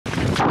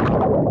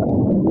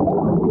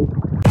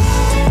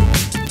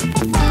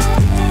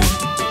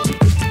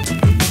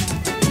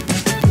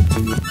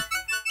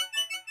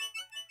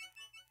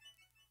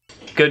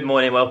Good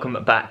morning,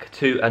 welcome back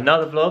to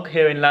another vlog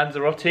here in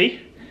Lanzarote.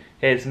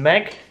 Here's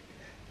Meg.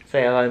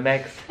 Say hello,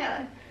 Megs.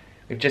 Hello.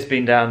 We've just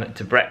been down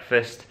to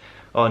breakfast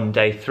on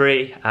day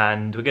 3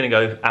 and we're going to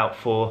go out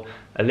for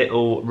a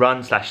little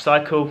run slash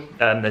cycle.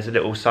 There's a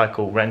little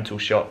cycle rental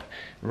shop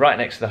right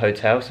next to the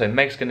hotel, so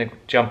Meg's going to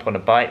jump on a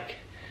bike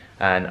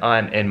and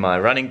I'm in my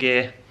running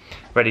gear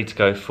ready to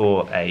go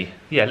for a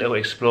little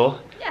explore.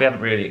 Yeah. We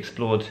haven't really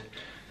explored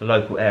the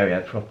local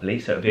area properly,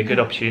 so it'll be a good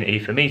opportunity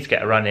for me to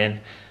get a run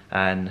in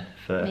and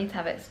for me to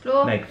have it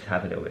explore. Meg to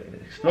have a little bit of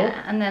explore.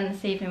 Yeah, and then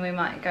this evening we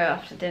might go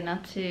after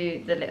dinner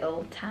to the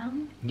little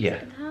town.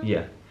 Yeah,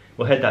 yeah.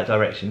 We'll head that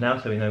direction now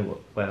so we know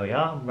where we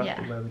are,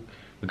 roughly where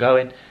we're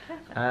going.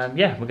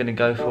 Yeah, we're going to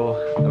go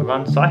for a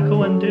run,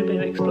 cycle and do a bit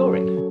of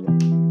exploring.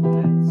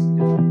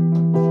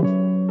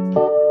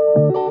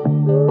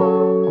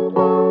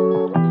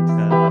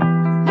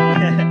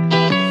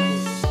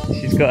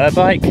 She's got her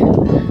bike,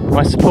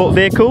 my support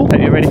vehicle. Hope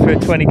you're ready for a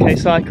 20k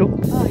cycle.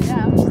 Oh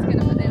yeah, I'm just going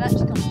to put the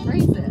electric on and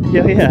freeze it.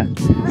 Yeah.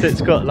 So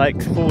it's got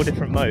like 4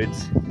 different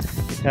modes.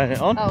 Turn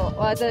it on. Oh,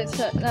 well, I don't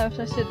know if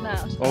I should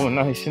now. Oh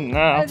no, you shouldn't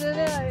now. I don't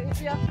know,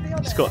 you have to be on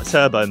It's got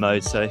turbo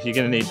mode, so you're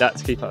going to need that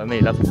to keep up with me,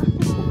 love.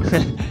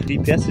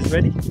 DPS is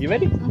ready. You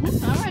ready?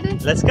 I'm ready.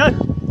 Let's go.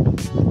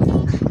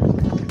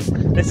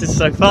 This is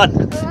so fun.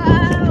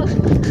 Wow,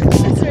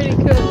 that's really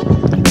cool.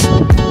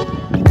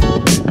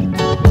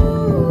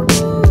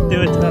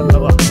 Do a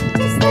turbo up.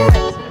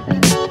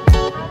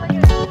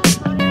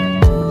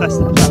 That's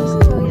the plus.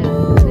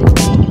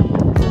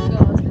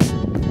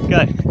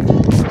 Go.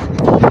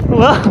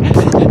 Well,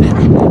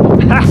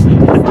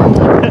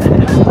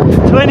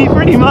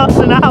 23 miles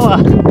an hour.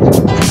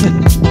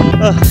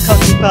 Oh,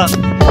 can't keep up.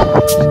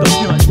 She's got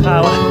too much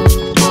power.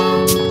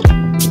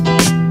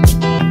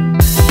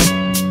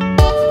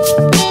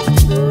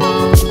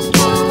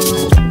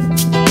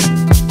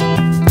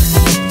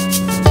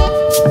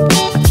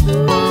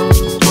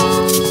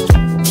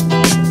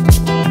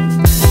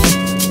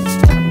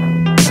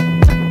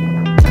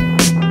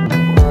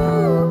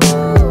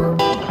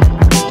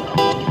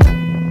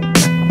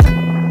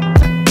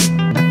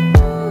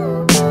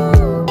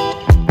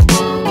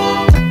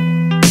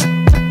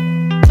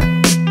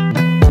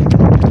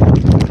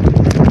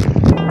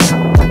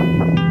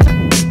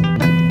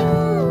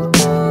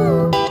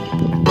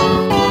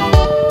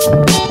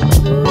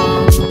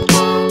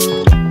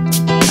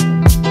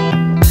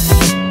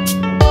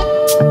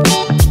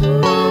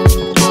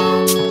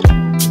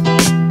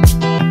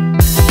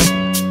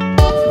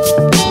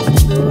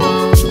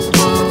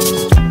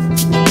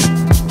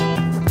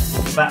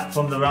 Back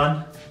from the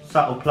run,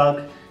 subtle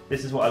plug.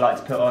 This is what I like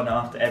to put on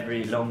after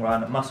every long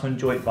run. Muscle and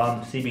joint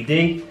bump,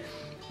 CBD.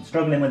 I'm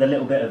struggling with a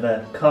little bit of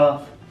a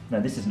calf. No,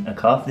 this isn't a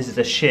calf, this is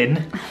a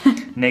shin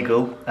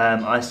niggle.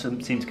 I seem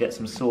to get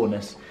some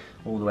soreness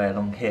all the way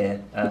along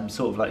here,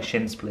 sort of like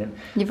shin splint.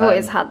 You've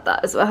always had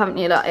that as well, haven't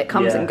you? Like it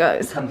comes and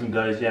goes. It comes and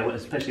goes, yeah,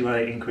 especially when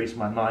I increase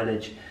my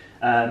mileage.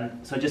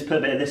 So I just put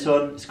a bit of this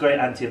on. It's great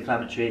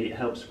anti-inflammatory, it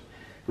helps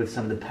with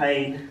some of the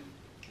pain,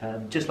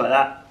 just like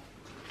that.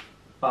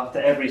 After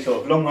every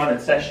sort of long running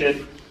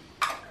session,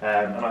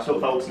 and I sort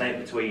of alternate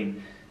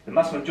between the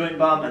muscle and joint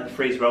balm and the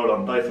freeze roll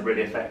on. Both are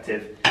really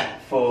effective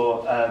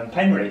for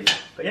pain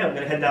relief. But yeah, we're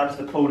going to head down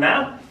to the pool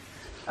now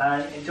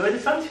and enjoy the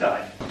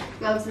sunshine.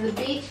 Go to the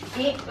beach,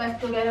 eat,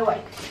 let's go get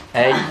away.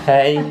 Hey,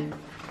 hey. I'm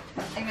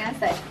going to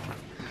say,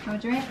 have a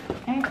drink.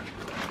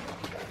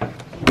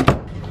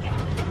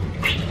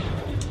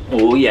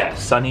 Oh yeah,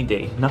 sunny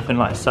D. Nothing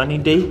like sunny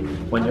D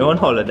when you're on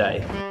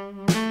holiday.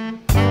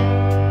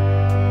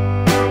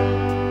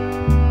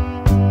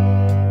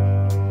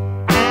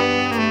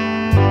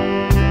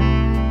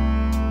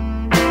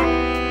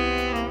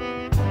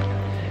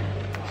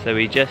 So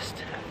we just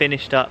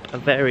finished up a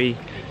very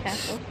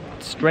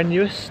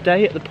strenuous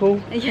day at the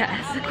pool.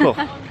 Yes. Cool.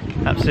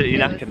 Absolutely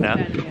knackered now.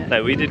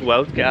 No, we did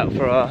well to get out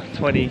for our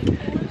 20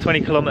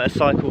 kilometre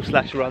cycle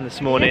slash run this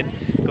morning.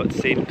 Got to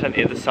see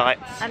plenty of the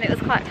sights. And it was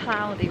quite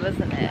cloudy,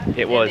 wasn't it?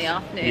 It was. In the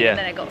afternoon, yeah. And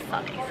then it got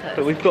sunny. So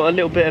but we've got a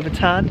little bit of a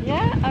tan.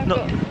 Yeah, I've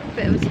got a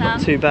bit of a tan.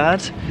 Not too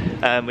bad.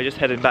 We're just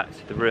heading back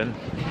to the room,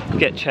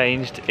 get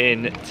changed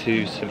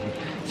into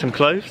some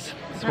clothes.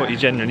 That's what you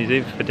generally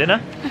do for dinner.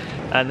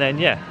 And then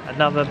yeah,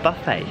 another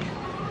buffet.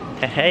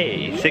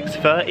 Hey,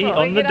 6:30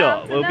 on the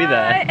dot, we'll be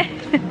there.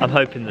 I'm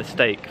hoping the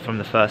steak from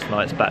the first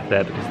night's back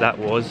there because that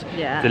was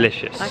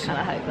delicious. I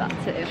kind of hope that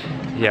too.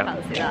 Yeah. I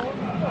fancy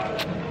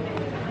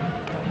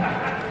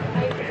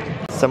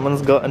that.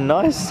 Someone's got a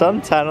nice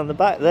suntan on the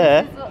back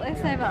there. That's what they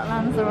say about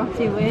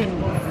Lanzarote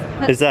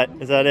wings. Is that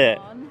it?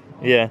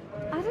 Yeah.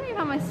 I don't even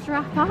have my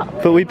strap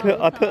up.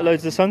 But I put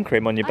loads of sun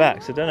cream on your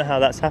back, so I don't know how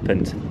that's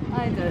happened.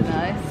 I don't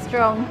know.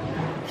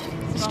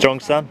 Strong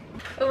sun.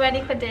 We're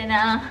ready for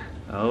dinner.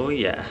 Oh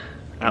yeah.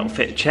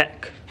 Outfit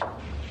check.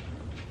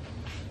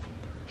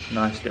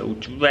 Nice little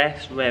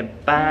dress,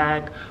 red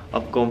bag.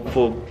 I've gone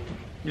for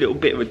a little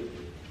bit of a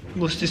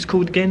what's this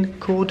called again?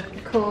 Cord?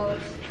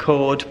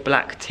 Cord,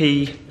 black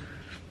tea,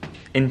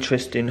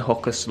 interesting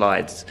hocker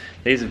slides.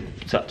 These are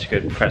such a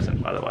good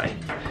present, by the way.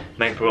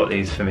 Meg brought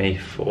these for me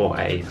for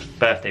a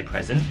birthday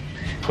present,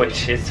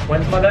 which is,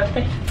 when's my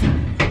birthday?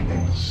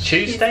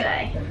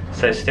 Tuesday.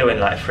 So still in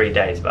like 3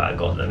 days, but I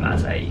got them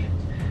as a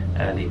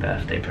early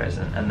birthday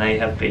present, and they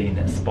have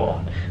been spot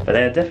on. But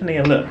they're definitely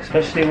a look,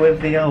 especially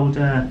with the old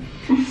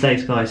Say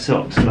Sky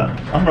socks. But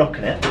I'm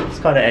rocking it. It's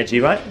kind of edgy,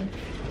 right?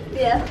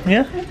 Yeah.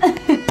 Yeah.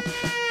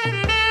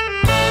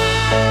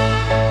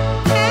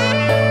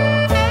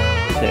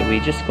 So we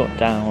just got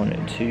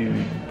down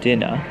to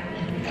dinner,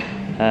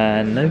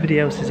 and nobody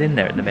else is in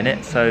there at the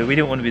minute. So we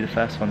didn't want to be the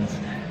first ones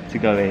to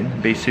go in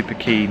and be super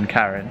keen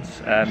Karens.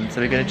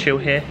 So we're going to chill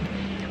here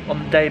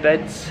on the day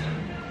beds.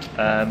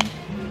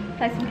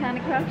 Play some Candy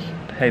Crush.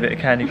 Play a bit of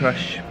Candy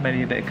Crush,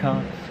 maybe a bit of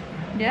cards.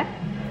 Yeah?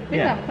 We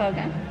can have a card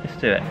game. Let's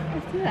do it.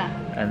 Let's do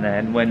that. And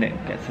then when it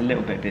gets a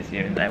little bit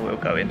busier in there, we'll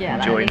go in, yeah,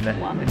 enjoying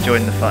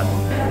the fun.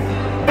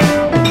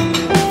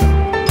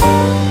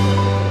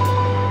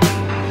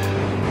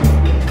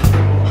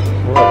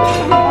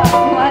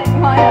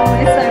 Why are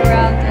we so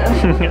random?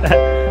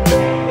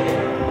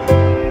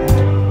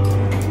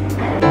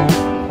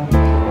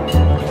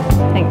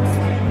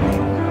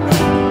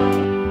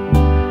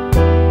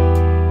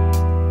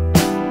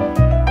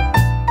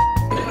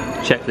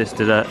 Checklist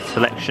of the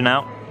selection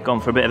out,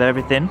 gone for a bit of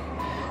everything.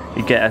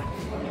 You get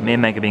me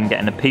and Meg have been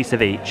getting a piece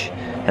of each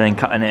and then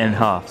cutting it in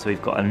half, so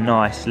we've got a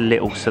nice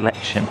little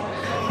selection.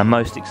 I'm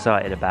most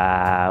excited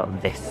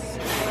about this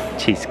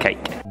cheesecake.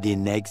 The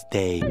next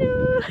day.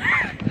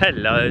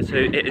 Hello, so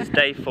it is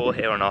day 4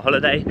 here on our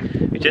holiday.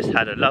 We just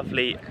had a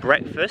lovely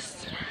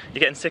breakfast. You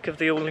getting sick of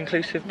the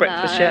all-inclusive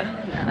breakfast yet?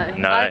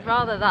 No. I'd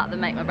rather that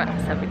than make my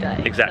breakfast every day.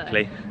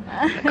 Exactly.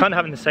 So. Kind of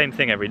having the same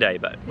thing every day,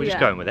 but we're just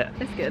going with it.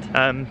 It's good.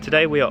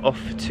 Today we are off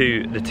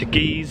to the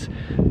Teguise,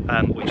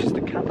 which is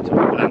the capital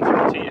of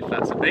Lanzarote, if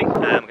that's a thing.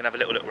 We're going to have a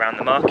little look around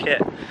the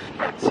market,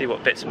 see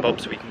what bits and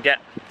bobs we can get,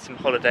 some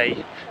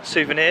holiday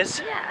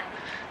souvenirs.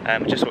 Yeah.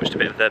 We just watched a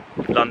bit of the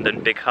London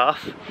Big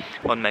Half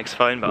on Meg's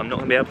phone, but I'm not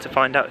going to be able to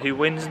find out who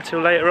wins until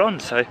later on,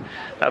 so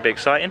that'll be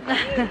exciting.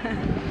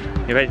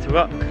 You ready to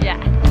rock? Yeah.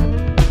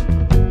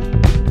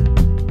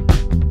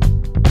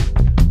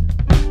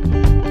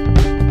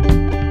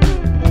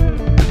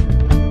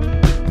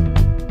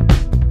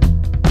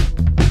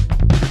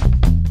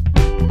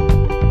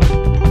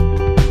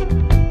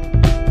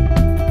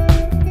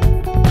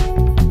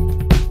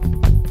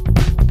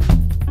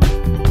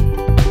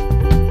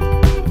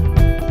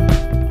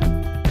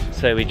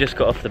 So we just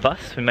got off the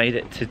bus, we made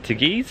it to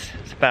Teguise.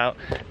 It's about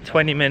a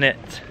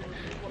 20-minute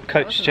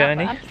coach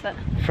journey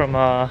from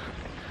our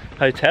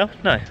hotel.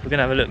 No, we're going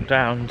to have a look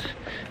around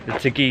the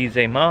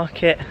Teguise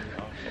market,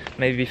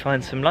 maybe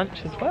find some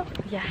lunch as well.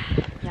 Yeah.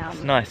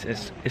 It's nice,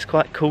 it's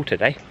quite cool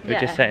today. We're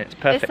just saying it's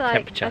perfect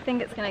temperature. I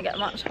think it's going to get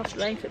much hotter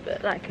later,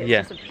 but like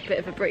it's just a bit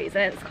of a breeze,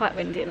 and it's quite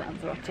windy in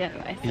Lanzarote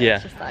anyway, so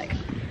it's just like...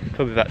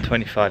 Probably about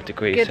 25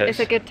 degrees. Good, so it's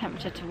a good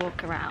temperature to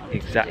walk around.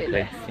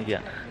 Exactly,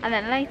 yeah. And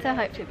then later,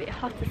 hopefully it'll be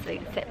hotter so we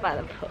can sit by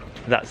the pool.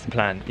 That's the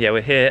plan. Yeah,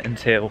 we're here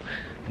until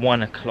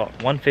 1 o'clock.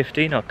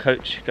 1:15, our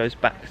coach goes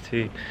back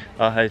to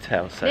our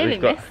hotel. So nearly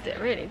we've got missed it,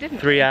 really, didn't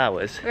we? 3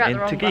 hours We're at in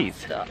the wrong Teguise. bus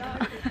stop.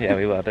 Yeah,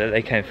 we were, but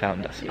they came and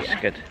found us, which is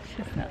good.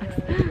 It's nice.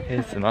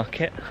 Here's the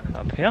market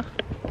up here.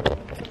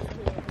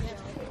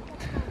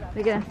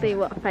 We're going to see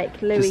what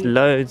fake Louis, just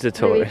loads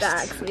of Louis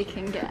tourists. bags we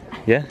can get.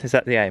 Yeah, is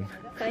that the aim?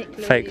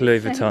 Fake Louis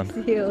Vuitton.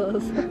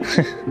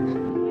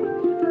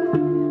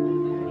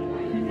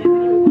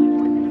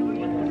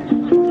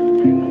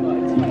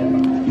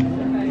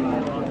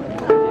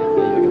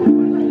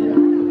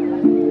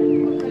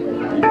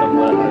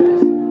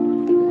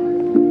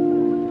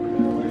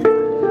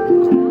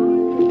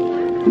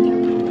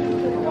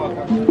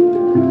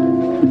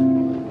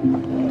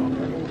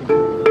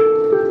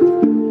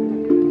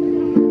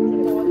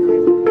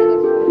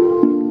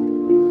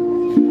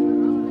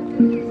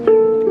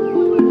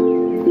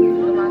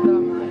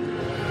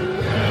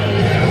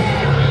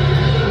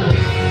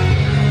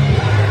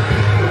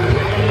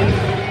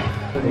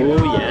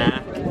 Oh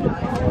yeah,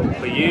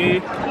 for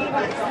you.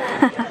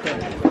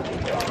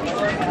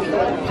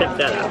 Check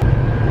that out.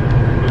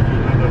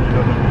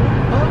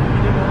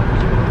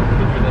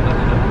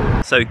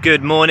 So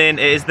good morning,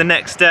 it is the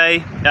next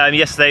day.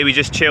 Yesterday we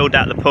just chilled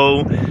at the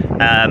pool,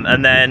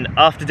 and then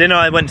after dinner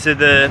I went to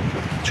the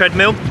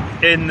treadmill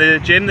in the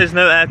gym. There's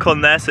no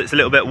aircon there, so it's a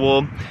little bit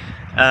warm,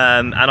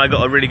 and I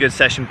got a really good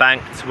session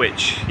banked,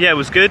 which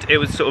was good. It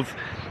was sort of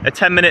a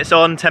 10 minutes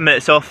on, 10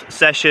 minutes off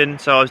session.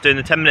 So I was doing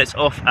the 10 minutes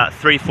off at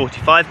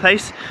 3:45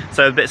 pace,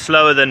 so a bit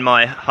slower than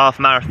my half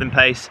marathon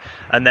pace.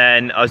 And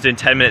then I was doing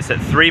 10 minutes at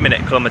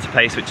 3-minute kilometer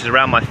pace, which is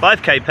around my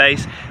 5k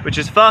pace, which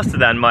is faster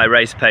than my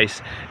race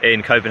pace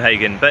in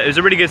Copenhagen. But it was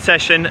a really good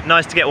session,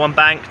 nice to get one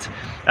banked.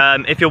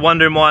 If you're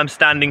wondering why I'm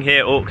standing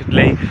here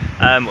awkwardly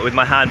with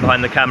my hand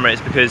behind the camera, it's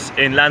because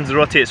in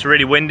Lanzarote it's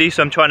really windy,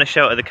 so I'm trying to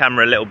shelter the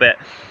camera a little bit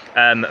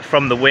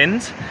from the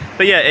wind.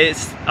 But yeah,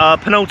 it's our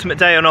penultimate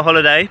day on our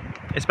holiday.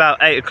 It's about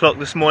 8 o'clock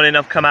this morning.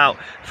 I've come out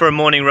for a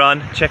morning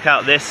run. Check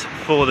out this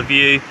for the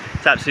view.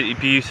 It's absolutely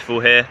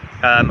beautiful here.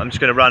 I'm just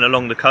going to run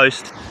along the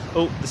coast.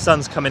 Oh, the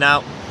sun's coming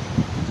out.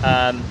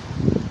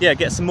 Yeah,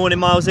 get some morning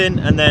miles in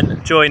and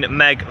then join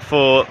Meg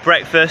for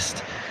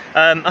breakfast.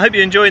 I hope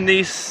you're enjoying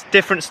these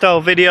different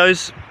style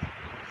videos.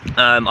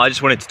 I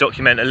just wanted to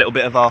document a little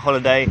bit of our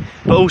holiday,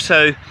 but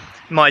also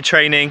my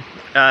training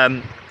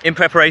in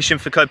preparation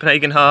for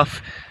Copenhagen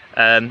half.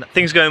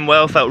 Things going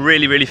well. Felt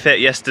really fit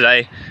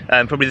yesterday,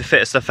 probably the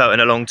fittest I've felt in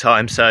a long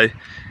time. So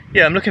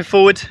yeah, I'm looking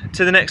forward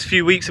to the next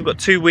few weeks. I've got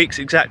 2 weeks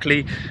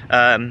exactly.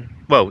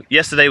 Well,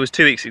 yesterday was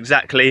 2 weeks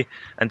exactly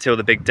until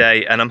the big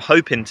day, and I'm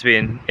hoping to be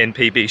in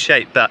PB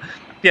shape. But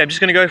yeah, I'm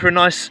just going to go for a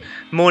nice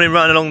morning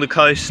run along the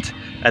coast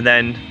and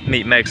then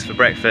meet Megs for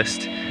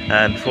breakfast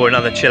before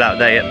another chill out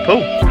day at the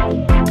pool.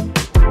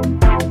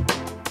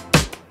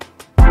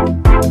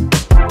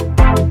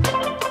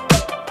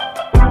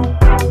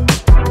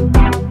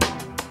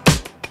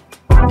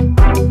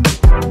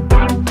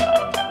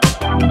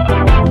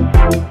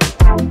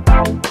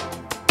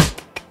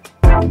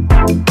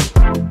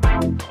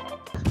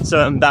 So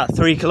I'm about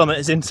 3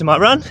 kilometers into my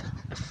run.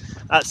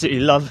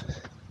 Absolutely love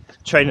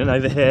training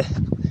over here.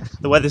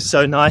 The weather's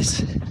so nice.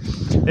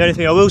 The only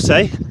thing I will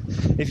say,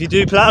 if you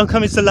do plan on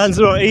coming to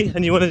Lanzarote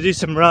and you want to do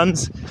some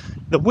runs,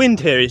 the wind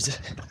here is,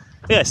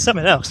 yeah, it's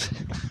something else.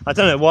 I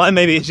don't know why,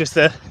 maybe it's just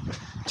the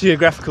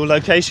geographical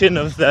location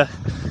of the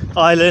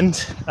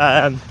island.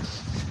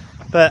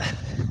 But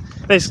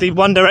basically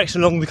one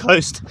direction along the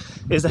coast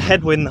is a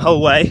headwind the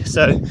whole way.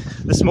 So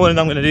this morning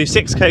I'm going to do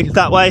 6k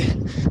that way,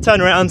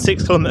 turn around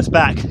 6 kilometers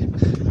back.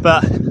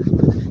 But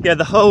yeah,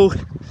 the whole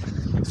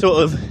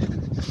sort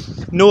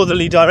of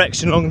northerly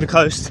direction along the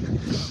coast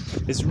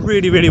is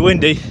really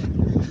windy.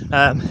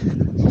 So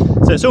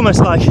it's almost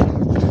like,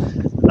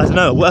 I don't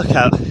know, a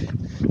workout.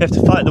 You have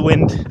to fight the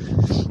wind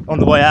on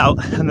the way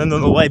out, and then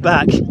on the way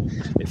back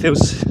it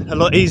feels a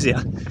lot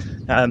easier.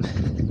 But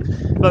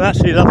I'm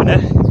actually loving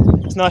it.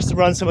 It's nice to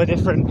run somewhere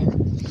different,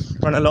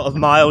 run a lot of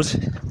miles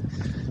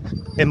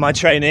in my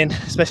training,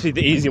 especially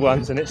the easy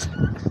ones, and it's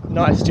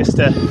nice just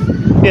to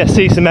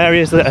see some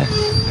areas that are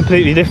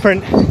completely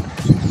different.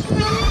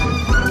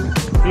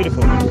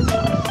 Beautiful.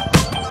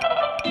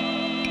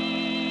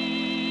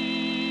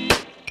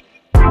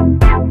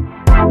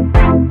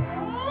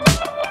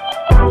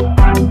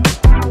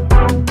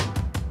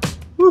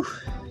 Woo,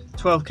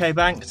 12k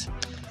banked,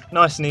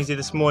 nice and easy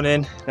this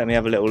morning. Let me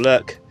have a little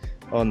look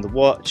on the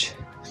watch,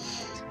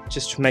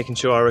 just making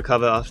sure I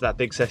recover after that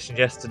big session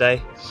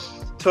yesterday.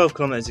 12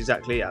 kilometers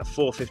exactly at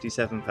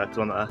 4:57 per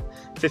kilometer,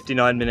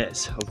 59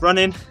 minutes of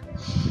running.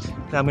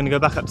 Now I'm going to go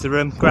back up to the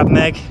room, grab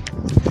Meg,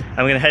 and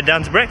we're going to head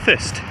down to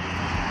breakfast.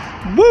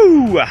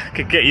 Woo! I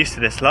could get used to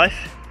this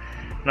life.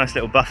 Nice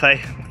little buffet.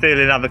 I'm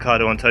feeling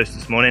avocado on toast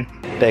this morning.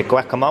 Bit of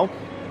guacamole.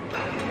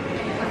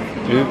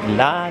 Ooh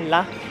la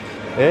la.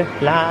 Ooh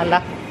la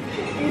la.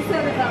 You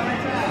said it that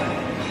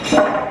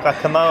much.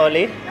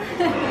 Guacamole.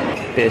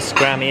 Bit of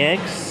scrammy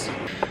eggs.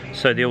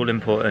 So the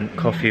all-important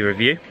coffee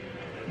review.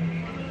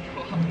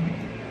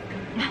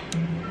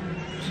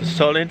 So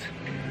solid.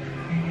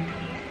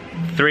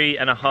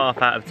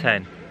 3.5 out of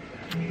 10.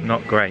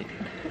 Not great,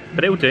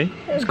 but it'll do.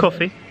 It's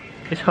coffee.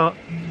 It's hot.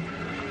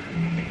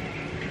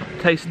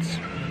 Tastes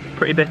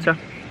pretty bitter.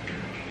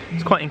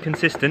 It's quite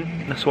inconsistent.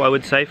 That's what I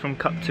would say from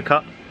cup to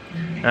cup.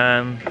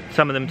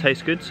 Some of them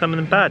taste good, some of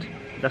them bad.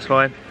 That's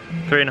why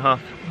 3.5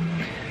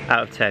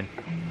 out of 10.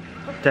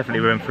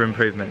 Definitely room for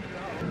improvement.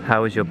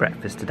 How was your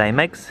breakfast today,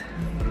 Megs?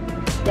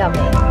 Yummy.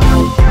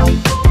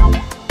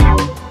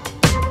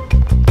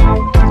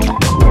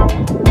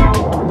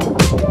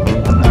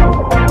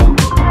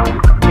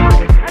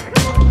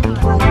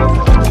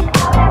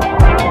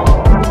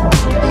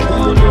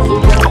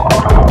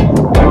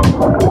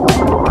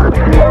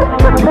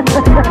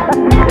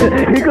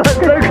 You got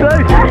so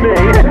close to me!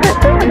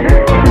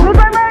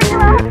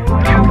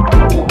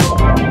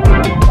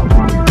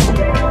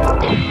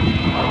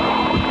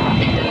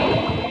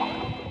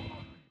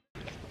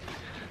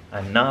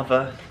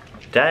 Another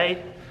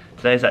day.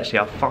 Today's actually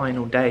our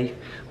final day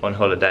on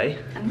holiday,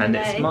 and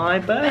it's my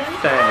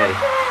birthday.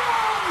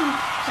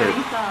 So,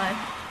 25.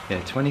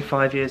 yeah,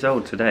 25 years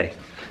old today.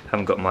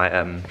 Haven't got my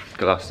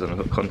glasses on, I've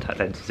got contact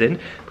lenses in,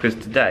 because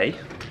today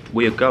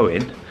we are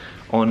going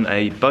on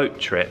a boat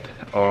trip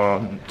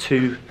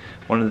to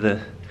one of the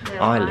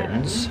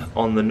islands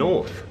on the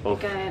north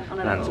of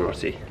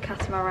Lanzarote.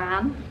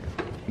 Catamaran.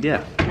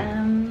 Yeah.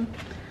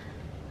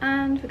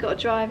 And we've got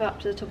to drive up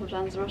to the top of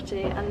Lanzarote,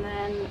 and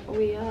then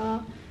we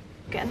are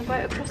getting the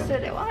boat across to the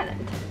little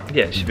island.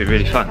 Yeah, it should be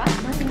really fun.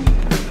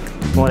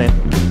 Morning.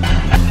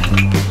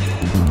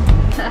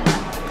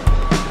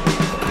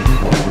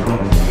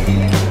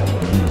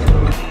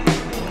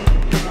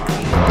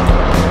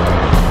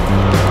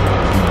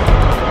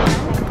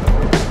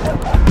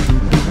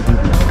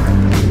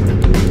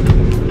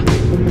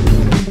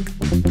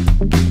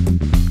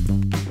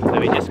 So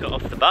we just got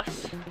off the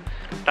bus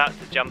about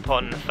to jump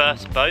on the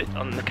first boat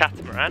on the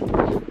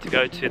catamaran to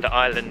go to the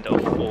island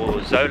of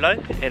Orzzolo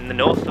in the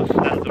north of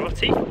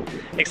Lanzarote.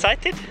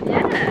 Excited?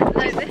 Yeah, no,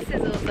 this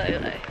is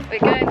Orzzolo. We're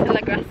going to La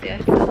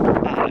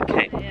Graciosa. Ah,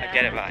 okay, Yeah. I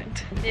get it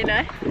right. You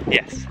know?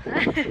 Yes,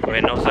 we're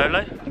in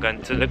Orzzolo, I'm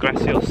going to La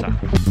Graciosa.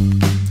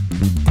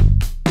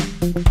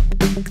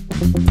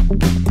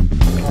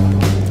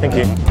 Thank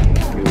you.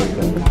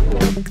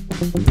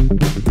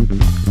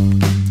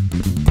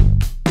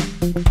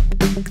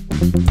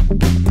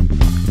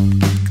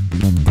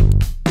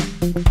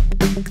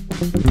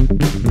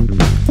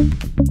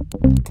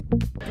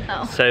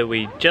 So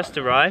we just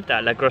arrived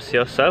at La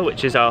Graciosa,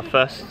 which is our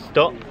first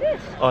stop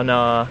on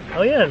our,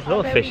 oh yeah, there's a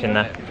lot of fish in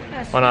there,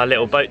 on our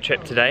little boat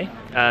trip today.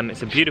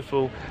 It's a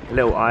beautiful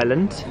little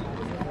island.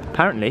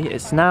 Apparently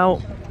it's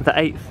now the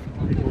 8th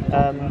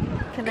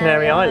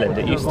Canary Island.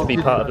 It used to be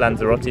part of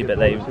Lanzarote, but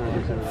they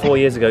 4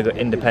 years ago got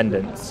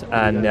independence.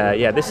 And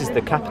yeah, this is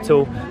the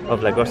capital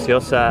of La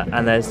Graciosa,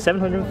 and there's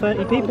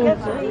 730 people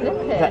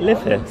that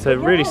live here. So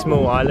really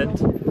small island,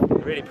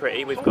 really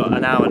pretty. We've got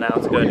an hour now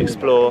to go and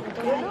explore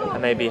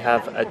and maybe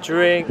have a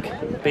drink.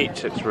 The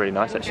beach looks really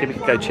nice actually, we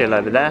could go chill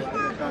over there.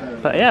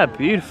 But yeah,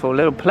 beautiful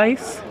little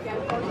place.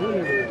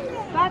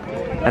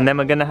 And then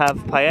we're gonna have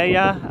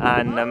paella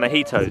and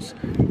mojitos.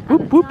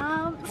 Whoop, whoop.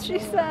 She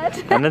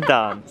said. And a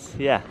dance,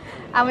 yeah.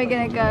 And we're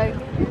gonna go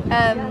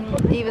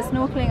either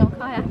snorkeling or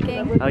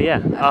kayaking. Oh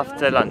yeah,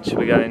 after lunch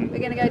we're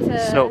gonna go to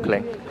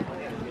snorkeling.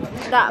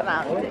 That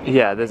mountain.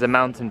 Yeah, there's a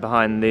mountain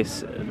behind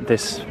this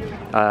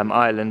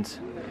island,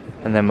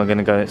 and then we're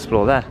gonna go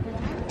explore there.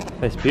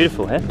 It's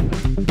beautiful here.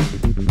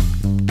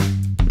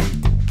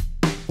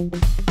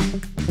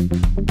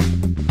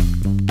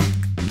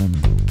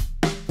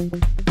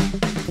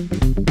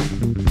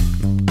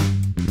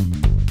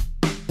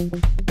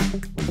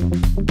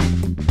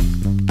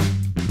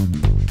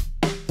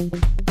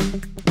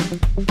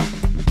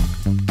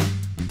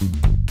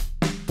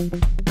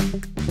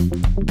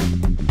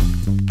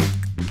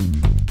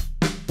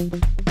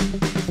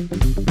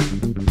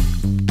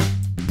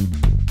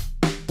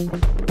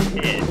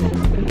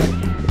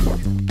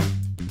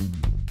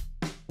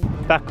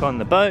 Back on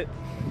the boat,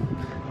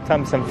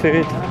 time for some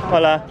food.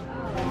 Hola.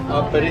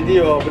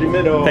 Aperitivo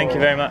primero. Thank you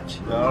very much.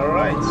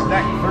 Alright,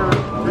 snack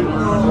over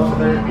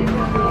there.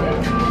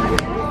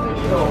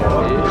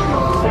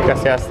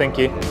 Gracias, thank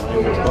you.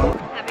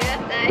 Happy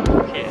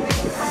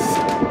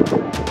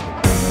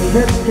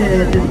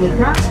birthday. Des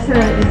Vulkans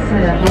ist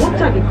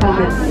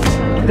heruntergekommen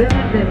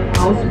während dem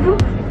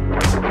Ausbruch.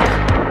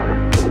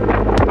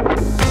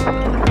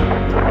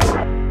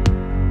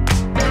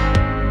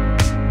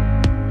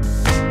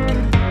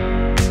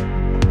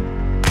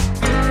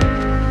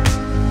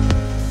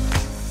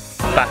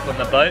 Back on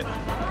the boat,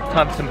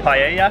 time for some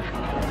paella.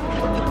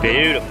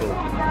 Beautiful.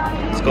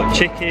 It's got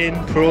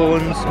chicken,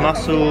 prawns,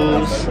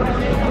 mussels,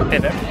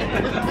 bit of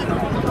everything.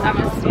 I've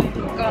just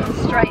gone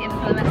straight into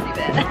the messy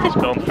bit. It's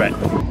gone for it.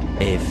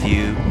 A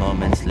few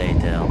moments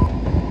later.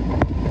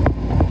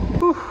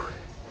 Whew.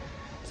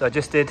 So I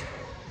just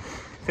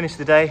finished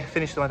the day,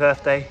 finished my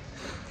birthday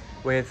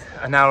with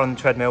an hour on the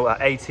treadmill at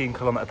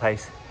 18km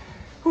pace.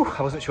 Whew,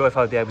 I wasn't sure if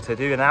I'd be able to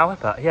do an hour,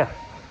 but yeah,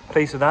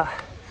 pleased with that.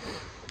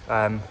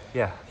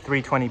 Yeah,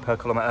 3:20 per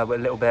kilometre, a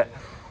little bit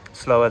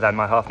slower than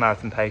my half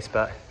marathon pace,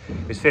 but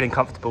it was feeling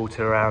comfortable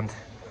to around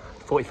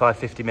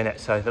 45-50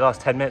 minutes. So the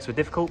last 10 minutes were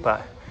difficult,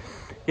 but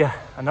yeah,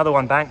 another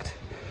one banked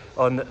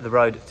on the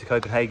road to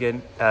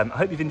Copenhagen. I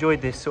hope you've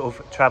enjoyed this sort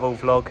of travel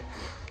vlog.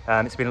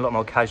 It's been a lot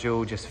more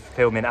casual, just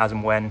filming as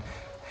and when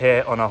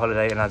here on our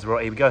holiday in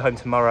Lanzarote. We go home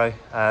tomorrow,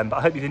 but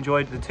I hope you've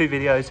enjoyed the 2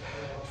 videos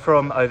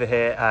from over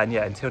here. And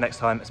yeah, until next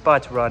time, aspire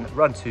to run,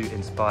 run to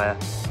inspire,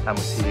 and we'll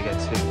see you again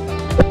soon.